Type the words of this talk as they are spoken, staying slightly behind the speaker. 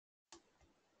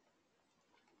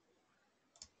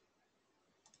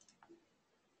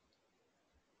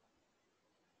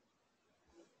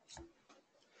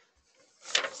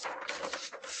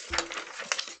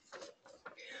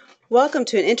Welcome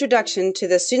to an introduction to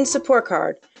the Student Support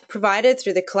Card provided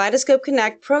through the Kaleidoscope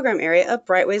Connect program area of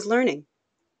Brightways Learning.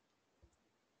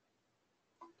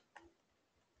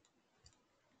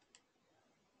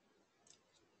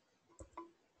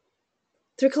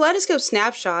 Through Kaleidoscope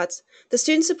snapshots, the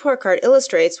Student Support Card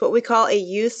illustrates what we call a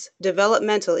youth's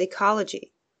developmental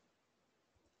ecology.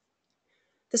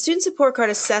 The Student Support Card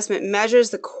assessment measures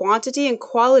the quantity and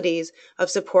qualities of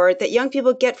support that young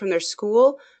people get from their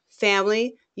school,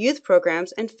 family, youth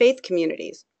programs, and faith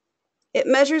communities. It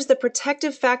measures the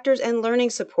protective factors and learning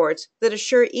supports that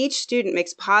assure each student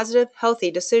makes positive,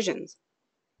 healthy decisions.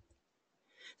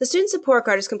 The Student Support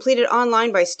Card is completed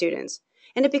online by students,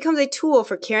 and it becomes a tool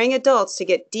for caring adults to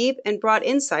get deep and broad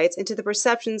insights into the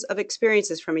perceptions of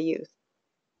experiences from a youth.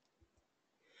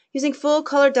 Using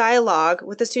full-color dialogue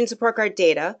with the Student Support Card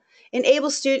data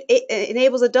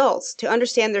enables adults to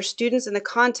understand their students in the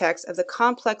context of the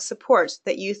complex supports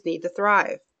that youth need to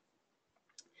thrive.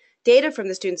 Data from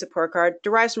the Student Support Card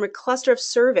derives from a cluster of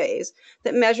surveys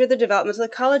that measure the developmental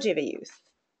ecology of a youth.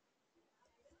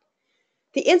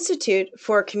 The Institute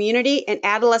for Community and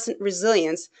Adolescent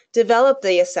Resilience developed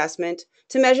the assessment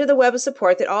to measure the web of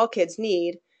support that all kids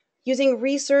need, using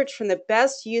research from the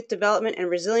best youth development and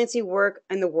resiliency work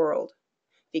in the world.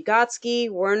 Vygotsky,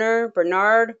 Werner,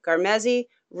 Bernard, Garmezi,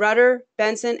 Rudder,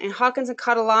 Benson, and Hawkins and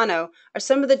Catalano are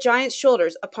some of the giant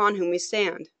shoulders upon whom we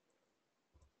stand.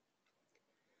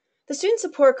 The Student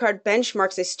Support Card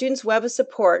benchmarks a student's web of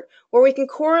support where we can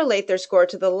correlate their score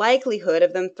to the likelihood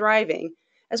of them thriving,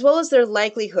 as well as their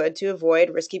likelihood to avoid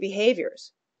risky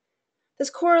behaviors. This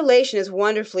correlation is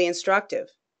wonderfully instructive.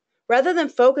 Rather than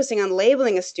focusing on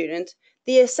labeling a student,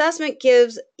 the assessment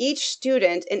gives each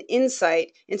student an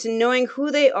insight into knowing who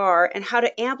they are and how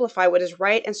to amplify what is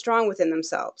right and strong within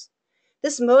themselves.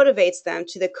 This motivates them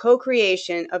to the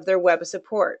co-creation of their web of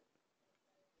support.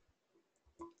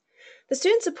 The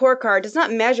Student Support Card does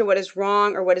not measure what is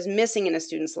wrong or what is missing in a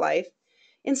student's life.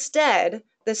 Instead,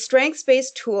 the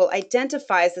strengths-based tool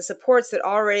identifies the supports that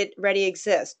already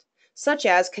exist, such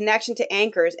as connection to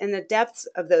anchors and the depths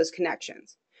of those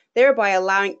connections, thereby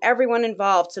allowing everyone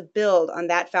involved to build on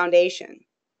that foundation.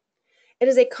 It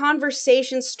is a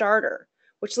conversation starter,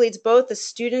 which leads both the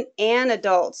student and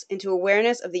adults into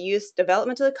awareness of the youth's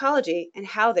developmental ecology and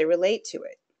how they relate to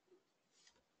it.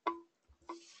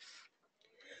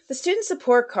 The Student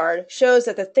Support Card shows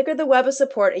that the thicker the web of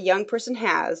support a young person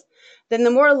has, then the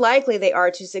more likely they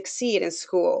are to succeed in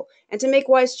school and to make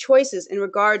wise choices in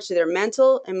regards to their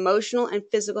mental, emotional, and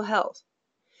physical health.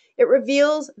 It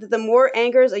reveals that the more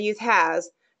anchors a youth has,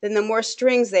 then the more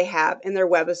strings they have in their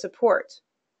web of support.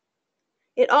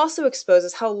 It also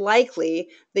exposes how likely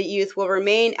the youth will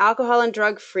remain alcohol and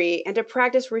drug-free and to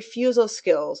practice refusal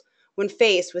skills when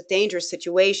faced with dangerous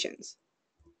situations.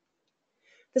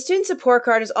 The Student Support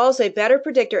Card is also a better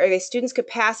predictor of a student's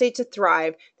capacity to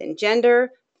thrive than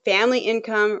gender, family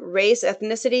income, race,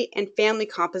 ethnicity, and family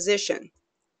composition.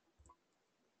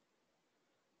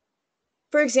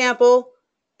 For example,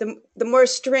 the more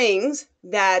strings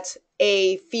that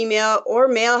a female or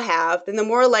male have, then the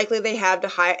more likely they have to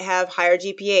have higher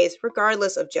GPAs,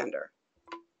 regardless of gender.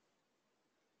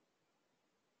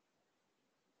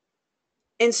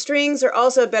 And strings are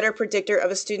also a better predictor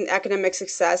of a student academic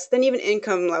success than even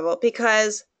income level,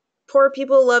 because poor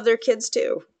people love their kids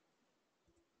too.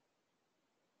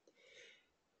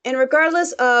 And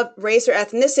regardless of race or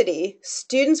ethnicity,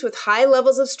 students with high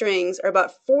levels of strings are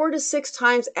about 4 to 6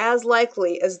 times as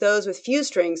likely as those with few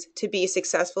strings to be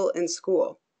successful in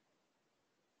school.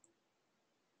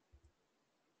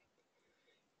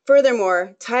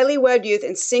 Furthermore, tightly webbed youth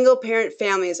in single-parent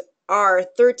families are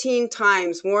 13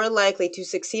 times more likely to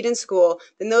succeed in school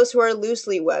than those who are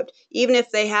loosely webbed, even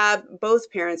if they have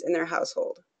both parents in their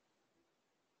household.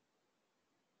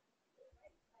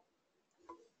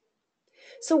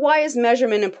 So why is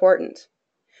measurement important?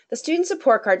 The Student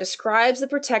Support Card describes the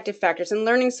protective factors and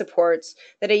learning supports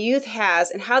that a youth has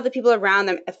and how the people around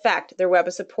them affect their web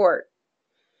of support.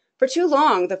 For too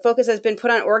long, the focus has been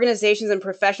put on organizations and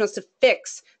professionals to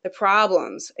fix the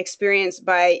problems experienced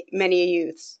by many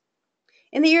youths.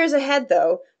 In the years ahead,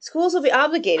 though, schools will be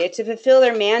obligated to fulfill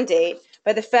their mandate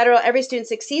by the federal Every Student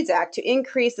Succeeds Act to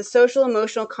increase the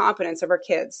social-emotional competence of our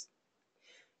kids.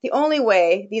 The only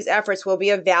way these efforts will be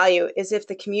of value is if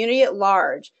the community at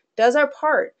large does our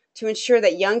part to ensure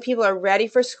that young people are ready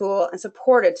for school and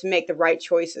supported to make the right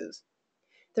choices.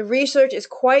 The research is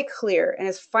quite clear and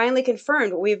has finally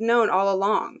confirmed what we've known all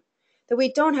along, that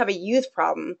we don't have a youth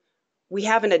problem, we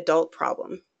have an adult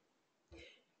problem.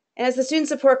 And as the Student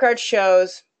Support Card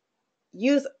shows,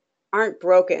 youth aren't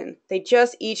broken. They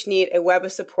just each need a web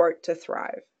of support to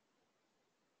thrive.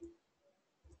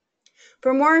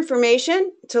 For more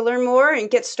information, to learn more and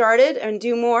get started and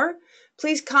do more,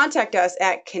 please contact us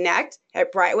at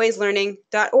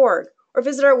connect@brightwayslearning.org or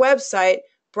visit our website,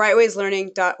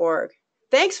 brightwayslearning.org.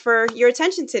 Thanks for your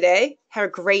attention today. Have a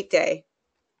great day.